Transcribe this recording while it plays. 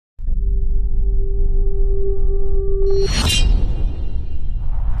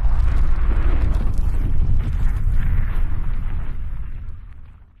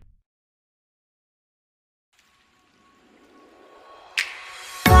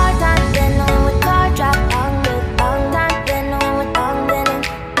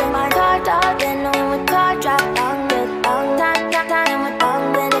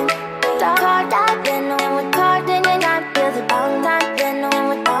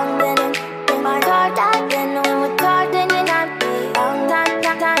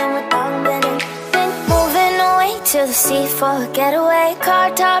sea for a getaway. Car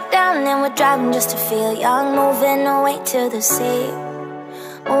top down and we're driving just to feel young. Moving away to the sea,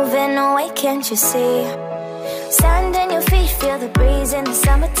 moving away, can't you see? Sand in your feet, feel the breeze in the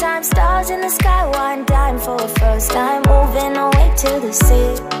summertime. Stars in the sky, one dime for a first time. Moving away to the sea,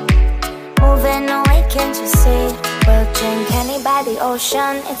 moving away, can't you see? We'll drink honey by the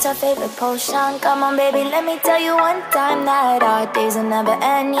ocean, it's our favorite potion. Come on baby, let me tell you one time that our days will never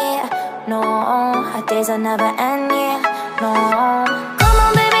end, yeah. No, our days will never end, yeah. No. Come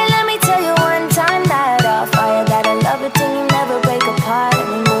on baby, let me tell you one time that our fire got a love it till you never break apart. And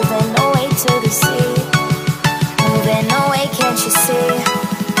we're moving away to the sea, moving away, can't you see?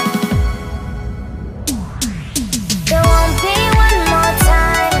 There won't be one more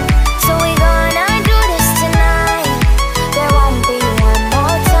time, so we gonna do this tonight. There won't be one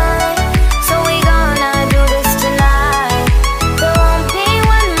more time, so we gonna do this tonight. There won't be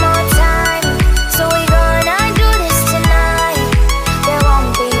one more time, so we gonna do this tonight. There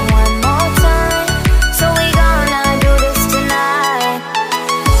won't be one more time, so we gonna do this tonight.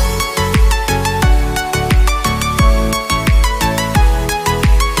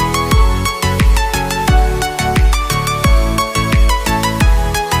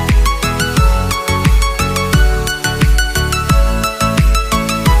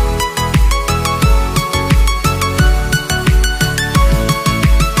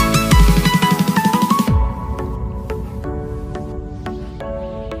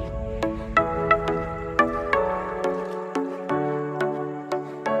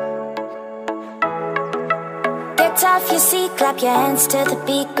 Get off your seat, clap your hands to the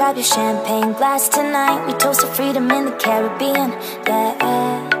beat. Grab your champagne glass tonight. We toast to freedom in the Caribbean,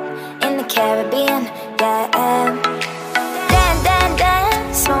 yeah. In the Caribbean, yeah. Dance, dance,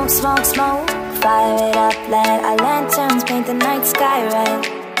 dance, smoke, smoke, smoke. Fire it up, let our lanterns paint the night sky red.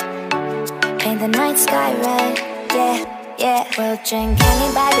 Paint the night sky red, yeah, yeah. We'll drink honey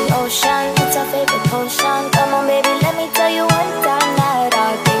by the ocean, it's our favorite potion. Come on baby, let me tell you one time that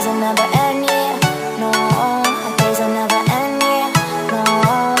our days will never end, yeah. No, our days will never end, yeah. No.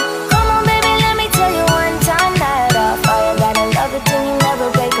 Come on baby, let me tell you one time that our fire got a love it till you never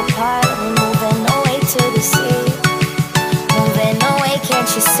break apart. We're moving away to the sea, moving away, can't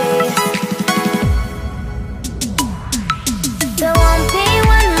you see? There won't be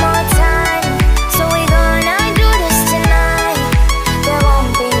one more time, so we gonna do this tonight. There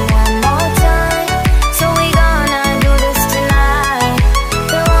won't be one more time, so we gonna do this tonight.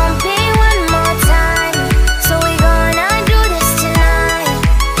 There won't be one more time, so we gonna do this tonight.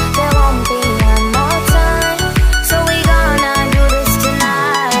 There won't be one more time, so we gonna do this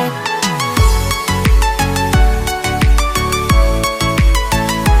tonight.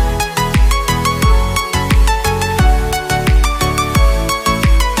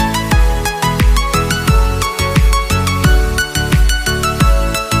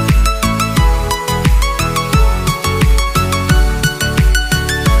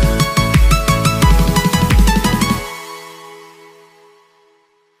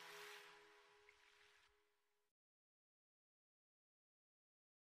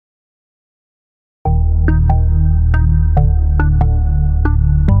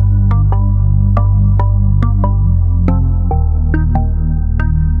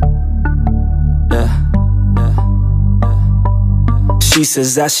 She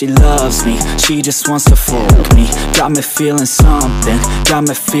says that she loves me, she just wants to fuck me. Got me feeling something, got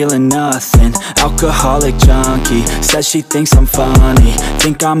me feeling nothing. Alcoholic junkie, says she thinks I'm funny.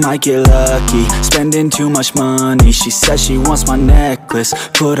 Think I might get lucky, spending too much money. She says she wants my necklace,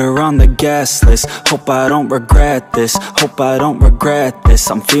 put her on the guest list. Hope I don't regret this, hope I don't regret this.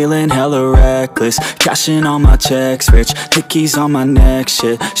 I'm feeling hella reckless, cashing all my checks rich. Hickeys on my neck,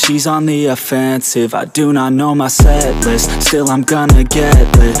 shit, she's on the offensive. I do not know my set list, still I'm gonna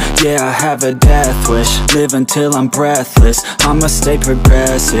get lit. Yeah, I have a death wish, live until I'm breathless. I'ma stay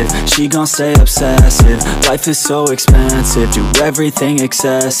progressive, she gon' stay obsessive. Life is so expensive, do everything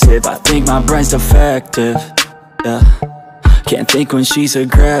excessive. I think my brain's defective, yeah. Can't think when she's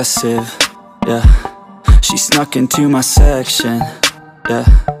aggressive, yeah. She snuck into my section, yeah.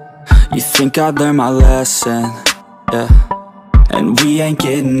 You think I'd learn my lesson, yeah. And we ain't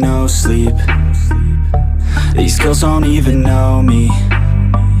getting no sleep. These girls don't even know me.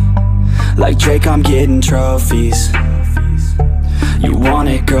 Like Drake, I'm getting trophies. You want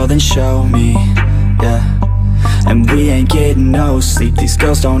it, girl, then show me, yeah. And we ain't getting no sleep. These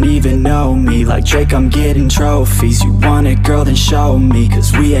girls don't even know me. Like Drake, I'm getting trophies. You want it, girl, then show me.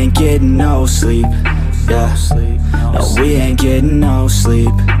 Cause we ain't getting no sleep, yeah. No, we ain't getting no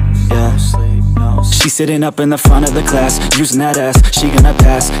sleep, yeah. else. She's sitting up in the front of the class, using that ass, she gonna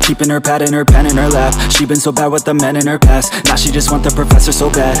pass. Keeping her pad and her pen in her lap. She been so bad with the men in her past. Now she just want the professor so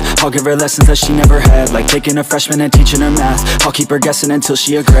bad. I'll give her lessons that she never had, like taking a freshman and teaching her math. I'll keep her guessing until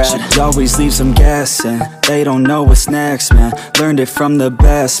she a grad. She always leaves them guessing, they don't know what's next, man. Learned it from the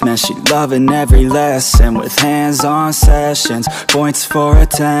best, man. She loving every lesson, with hands-on sessions, points for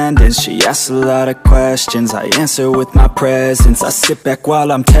attendance. She asks a lot of questions, I answer with my presence. I sit back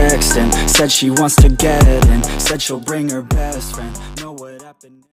while I'm texting, said she wants to get in, said she'll bring her best friend. No